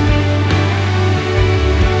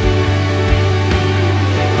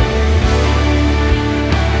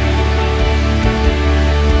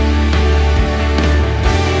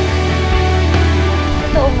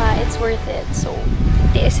 It's worth it. So,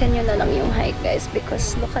 tiisin nyo na lang yung hike, guys,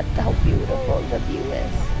 because look at how beautiful the view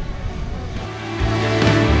is.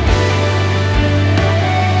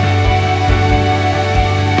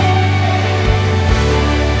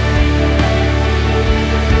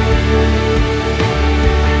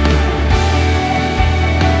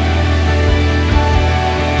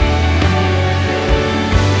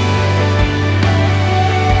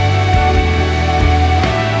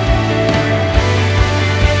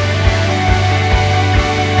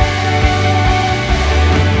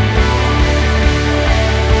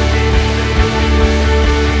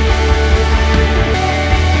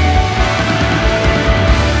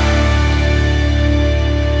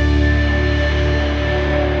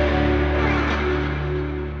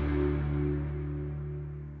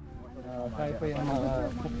 Kaya pa yung mga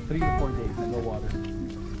 3 to 4 days no water. We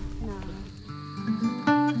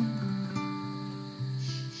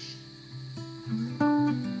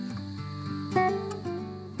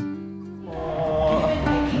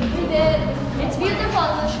did. It's beautiful.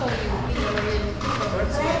 I'll show you.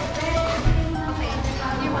 Okay.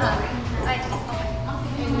 You're mahal.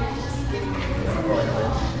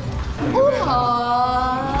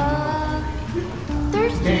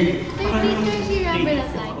 Remember that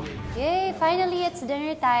time? Yay! Finally, it's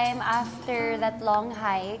dinner time. After that long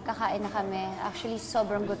hike, kakain na kami. Actually,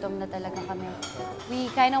 sobrang gutom na talaga kami. We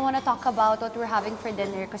kind of want to talk about what we're having for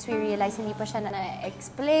dinner because we realize hindi pa siya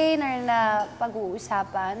na-explain or na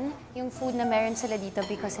pag-uusapan yung food na meron sila dito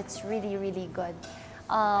because it's really, really good.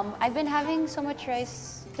 I've been having so much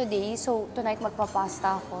rice today, so tonight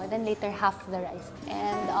magpapasta ako. Then later, half the rice.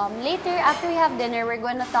 And later, after we have dinner, we're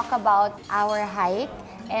gonna talk about our hike.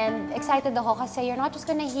 And excited ako kasi you're not just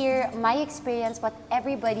gonna hear my experience, but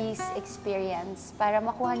everybody's experience para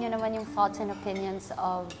makuha nyo naman yung thoughts and opinions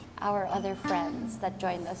of our other friends that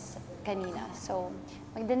joined us kanina. So,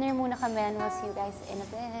 mag-dinner muna kami and we'll see you guys in a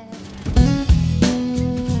bit.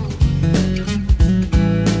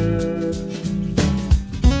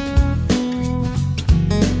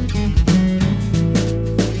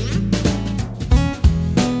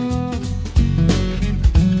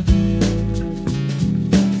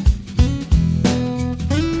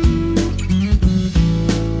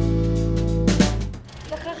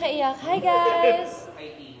 Hi guys!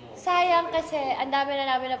 Sayang kasi ang dami na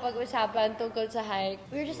namin na pag-usapan tungkol sa hike.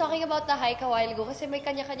 We were just talking about the hike a while ago kasi may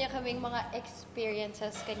kanya-kanya kaming mga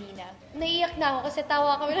experiences kanina. Naiyak na ako kasi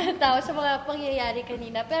tawa kami ng tawa sa mga pangyayari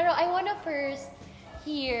kanina. Pero I wanna first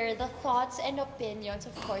hear the thoughts and opinions,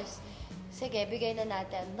 of course. Sige, bigay na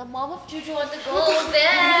natin. The mom of Juju On The Go,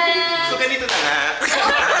 Ben! So, ganito na nga.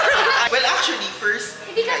 Well, actually, first...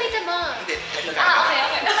 Hindi ka mo. Hindi. Okay.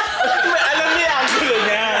 Alam niya ang gulo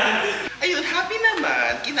niya. Ayun, happy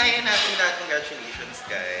naman. Kinaya natin lahat. Congratulations,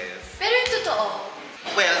 guys. Pero yung totoo.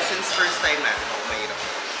 Well, since first time natin, mahirap.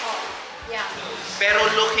 Yeah. Pero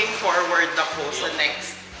looking forward ako sa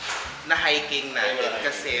next na hiking natin.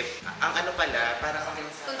 Kasi, ang ano pala, parang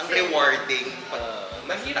ang rewarding pag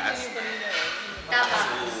mas taas. Tama.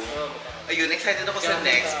 Ayun, excited ako sa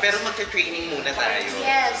next. Pero magka-training muna tayo.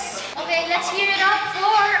 Yes. Okay, let's hear it up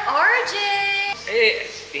for RJ!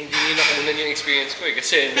 Hindi nyo nakunan yung experience ko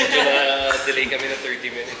kasi medyo na-delay kami na 30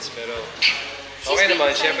 minutes. Pero okay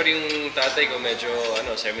naman. Siyempre yung tatay ko medyo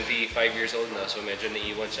 75 years old na. So medyo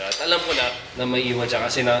naiiwan siya. At alam ko na maiiwan siya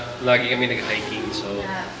kasi lagi kami nag-hiking. So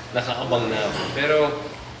nakakabang na ako. Pero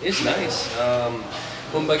it's nice.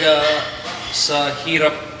 Kumbaga sa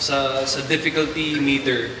hirap, sa difficulty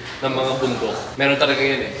meter ng mga bundok, meron talaga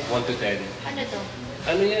yan 1 to 10. Ano to?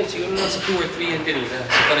 Ano yan? Siguro nasa 2 or 3 yan kanina.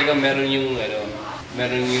 So talagang meron yung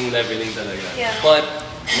leveling talaga. Yeah. But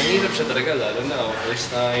mahirap siya talaga, lalo na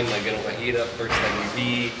first time na ganun kahirap, first time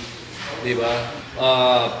maybe, di ba?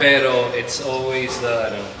 Pero it's always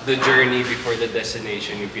the journey before the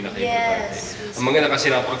destination yung pinaka-importante. Yes. Ang mga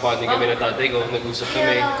kasi nakapag-bonding kami na tatay ko, nag-usap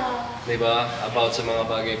kami, di ba? About sa mga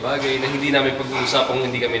bagay-bagay na hindi namin pag-uusap kung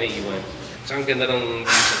hindi kami naiwan. Tsaka ang ganda ng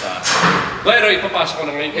view sa taas. Pero ipapasok ko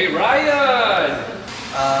na ngayon kay Ryan!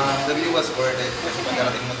 The view was worth it kasi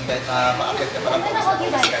pagkarating mo kahit na maakit ka parang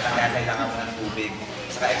pawis ka na kailangan mo ng tubig.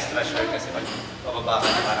 Saka extra sure kasi pag pababa ka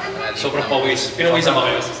na parang sobrang pawis. Pinawisan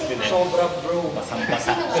ba kayo? Sobra bro.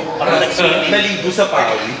 Basang-basa. Parang naligo sa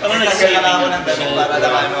pawis. Parang nagkailangan ako ng damit para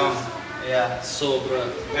lang yeah. Sobra.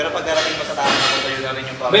 Pero pagkarating mo sa taas na yun na rin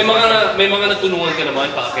yung pawis. May mga natulungan ka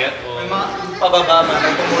naman, paakyat? May mga pababa man.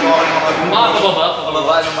 Nagtumulong ako ng mga pababa?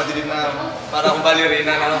 Pababa ng madilim na para akong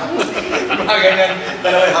balerina na mga ganyan.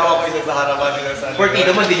 Dalawa yung hawak ko isa sa harapan nila sa...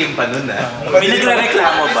 Portino, madilim pa nun May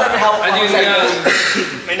nagre-reklamo ba? Ano yun nga?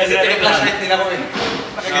 May nagre-reklamo din ako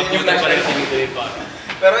Nakaganyan yung flashlight.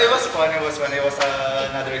 Pero it was fun, it was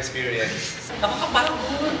another experience.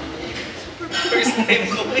 Nakakapagod.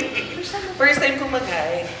 First time ko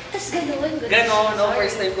mag-hike. Tapos gano'n. Ganon, no?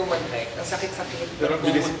 First time ko mag-hike. Ang sakit-sakit. Pero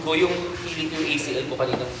bukod ko yung feeling yung ACL ko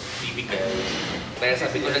kaninang bibig ko. Kaya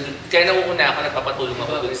sabi ko, kaya nangunguna ako, nagpapatulong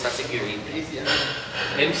ako dun sa security.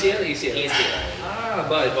 MCL? ACL? ACL.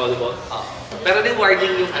 Volleyball? Pero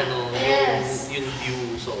rewarding yung yung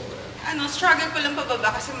view sobra. Struggle ko lang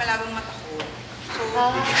pababa kasi malabang mata ko. So,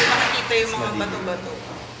 hindi ko makikita yung mga bato-bato.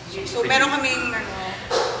 So, meron kaming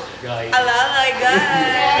alalay, guys!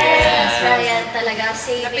 Yes, Ryan talaga.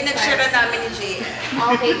 Saving na pinag-share namin ni Jay.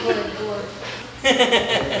 Okay, good.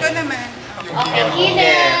 Ikaw naman. Okay,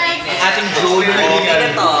 Keenan! Ating drone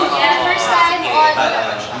Yeah, first time on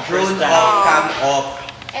drone cam off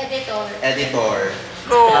editor.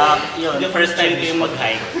 Go! Yung first time ko yung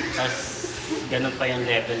mag-hike. Tapos ganun pa yung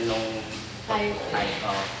level nung hike.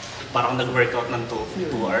 Parang nag-workout ng 2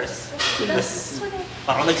 hours. Tapos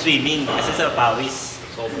parang nag-swimming kasi sa pawis.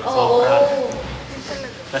 Sobra.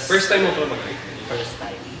 First time mo ba mag-hike? First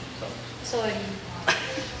time. Sorry.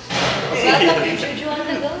 Welcome to Juju On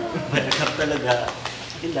The Go. Welcome talaga.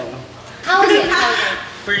 Yun lang. How was it?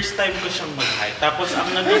 First time ko siyang mag-hike. Tapos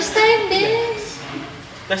First time din!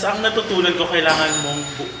 Tapos ang natutunan ko, kailangan mong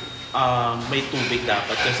may tubig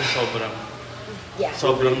dapat kasi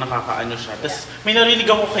sobrang nakakaano siya. Tapos may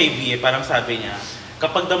narinig ako kay B, parang sabi niya,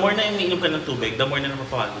 kapag the more na iniinom ka ng tubig, the more na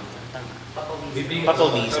napapawagod ka.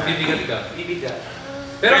 Papawisan. Bibigat ka.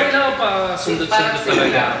 Pero kailangan pa sundot-sundot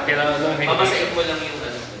talaga. Kailangan papasain mo lang yung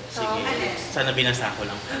Sige. Sana binasa ko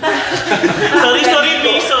lang. sorry,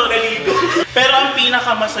 Piso. Pero ang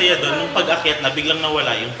pinakamasaya doon, nung pag-akyat na, biglang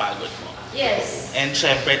nawala yung pagod mo. Yes. And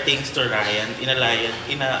syempre, thanks to Ryan, inaalalayan.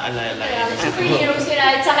 Superhero si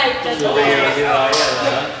Ryan sa hype na to.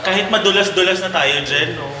 Kahit madulas-dulas na tayo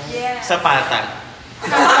dyan, no? Yes. Sapatan.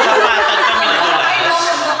 Sapatan kami nadulas. Ay, no,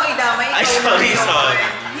 ko idamay. Ay, sorry.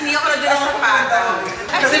 Hindi ako nadulas sa pata.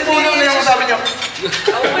 Kasi puno na yung sabi niyo.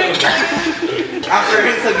 After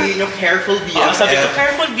rin sabihin niyo, careful BFF. Sabi ko,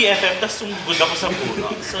 careful BFF, tapos sumugod ako sa puno.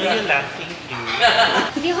 So yun lang, thank you.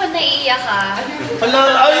 Hindi ko naiiyak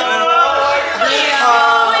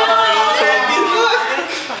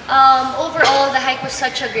overall, the hike was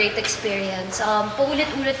such a great experience.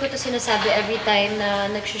 Paulit-ulit ko to sinasabi every time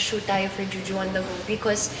na nag-shoot tayo for Juju On The Go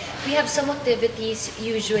because we have some activities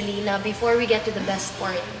usually na before we get to the best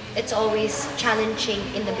part, it's always challenging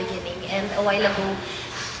in the beginning. And a while ago,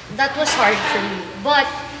 that was hard for me. But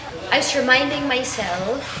I was reminding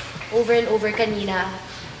myself over and over kanina,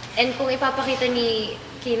 and kung ipapakita ni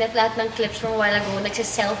Kenneth lahat ng clips from a while ago,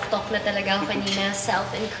 nagsa-self-talk na talaga ako kanina,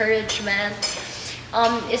 self-encouragement.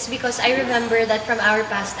 Is because I remember that from our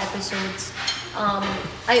past episodes,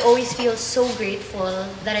 I always feel so grateful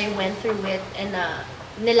that I went through it and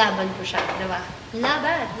nilaban ko siya, diba?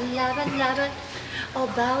 Laban. Oh,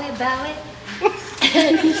 bawi.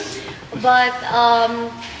 But,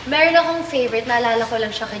 meron akong favorite, naalala ko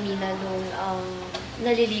lang siya kanina nung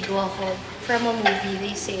naliligo ako from a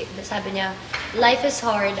movie. Sabi niya, life is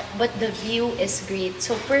hard, but the view is great.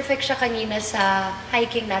 So, perfect siya kanina sa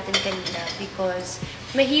hiking natin kanina because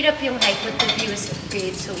mahirap yung hike, but the view is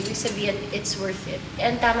great. So, ibig sabihin, it's worth it.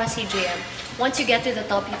 And tama si JM. Once you get to the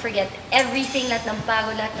top, you forget everything, lahat ng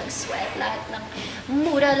pagod, lahat ng sweat, lahat ng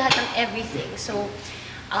mura, lahat ng everything. So,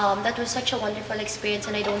 that was such a wonderful experience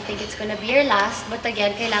and I don't think it's gonna be our last. But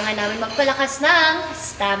again, kailangan namin magpalakas ng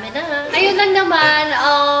stamina. Ayun lang naman,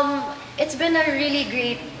 it's been a really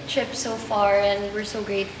great trip so far and we're so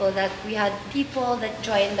grateful that we had people that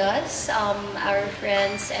joined us, our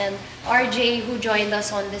friends and RJ who joined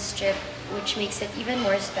us on this trip, which makes it even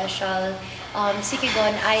more special.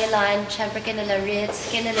 Sicogon Island, syempre kinala Ritz,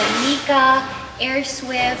 kinala Nika,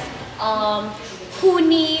 Airswift,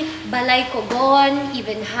 Huni, Balaycogon,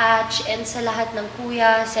 even Hatch, and sa lahat ng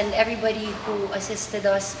kuyas and everybody who assisted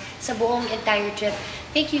us sa buong entire trip.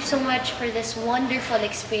 Thank you so much for this wonderful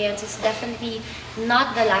experience. It's definitely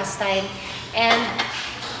not the last time. And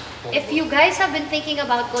if you guys have been thinking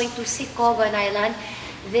about going to Sicogon Island,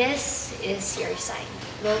 this is your sign.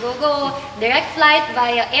 Go! Direct flight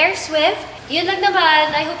via Airswift. Yun lang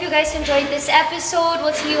naman. I hope you guys enjoyed this episode.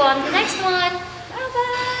 We'll see you on the next one.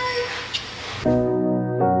 Bye-bye!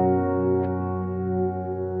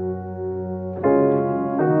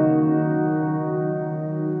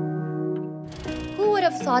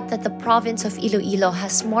 Thought that the province of Iloilo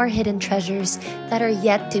has more hidden treasures that are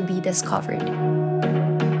yet to be discovered.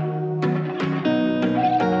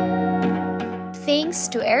 Thanks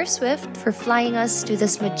to Airswift for flying us to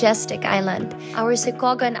this majestic island. Our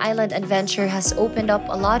Sicogon Island adventure has opened up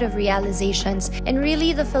a lot of realizations, and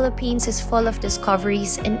really the Philippines is full of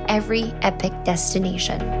discoveries in every epic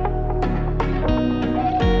destination.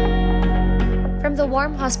 From the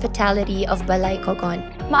warm hospitality of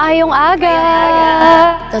Balaycogon, Maayong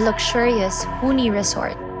aga! The luxurious Huni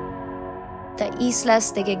Resort, the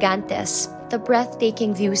Islas de Gigantes, the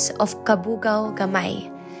breathtaking views of Cabugao Gamay,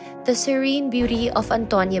 the serene beauty of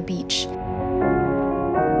Antonia Beach,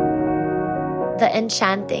 the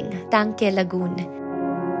enchanting Tanque Lagoon,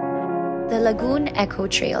 the Lagoon Echo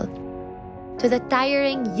Trail, to the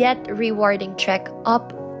tiring yet rewarding trek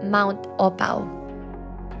up Mount Opao.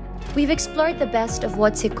 We've explored the best of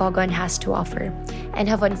what Sicogon has to offer and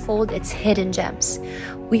have unfolded its hidden gems.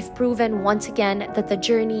 We've proven once again that the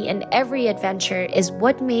journey and every adventure is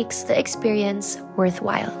what makes the experience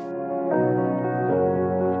worthwhile.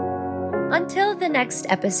 Until the next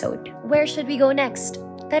episode, where should we go next?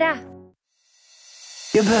 Tara!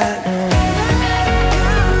 You better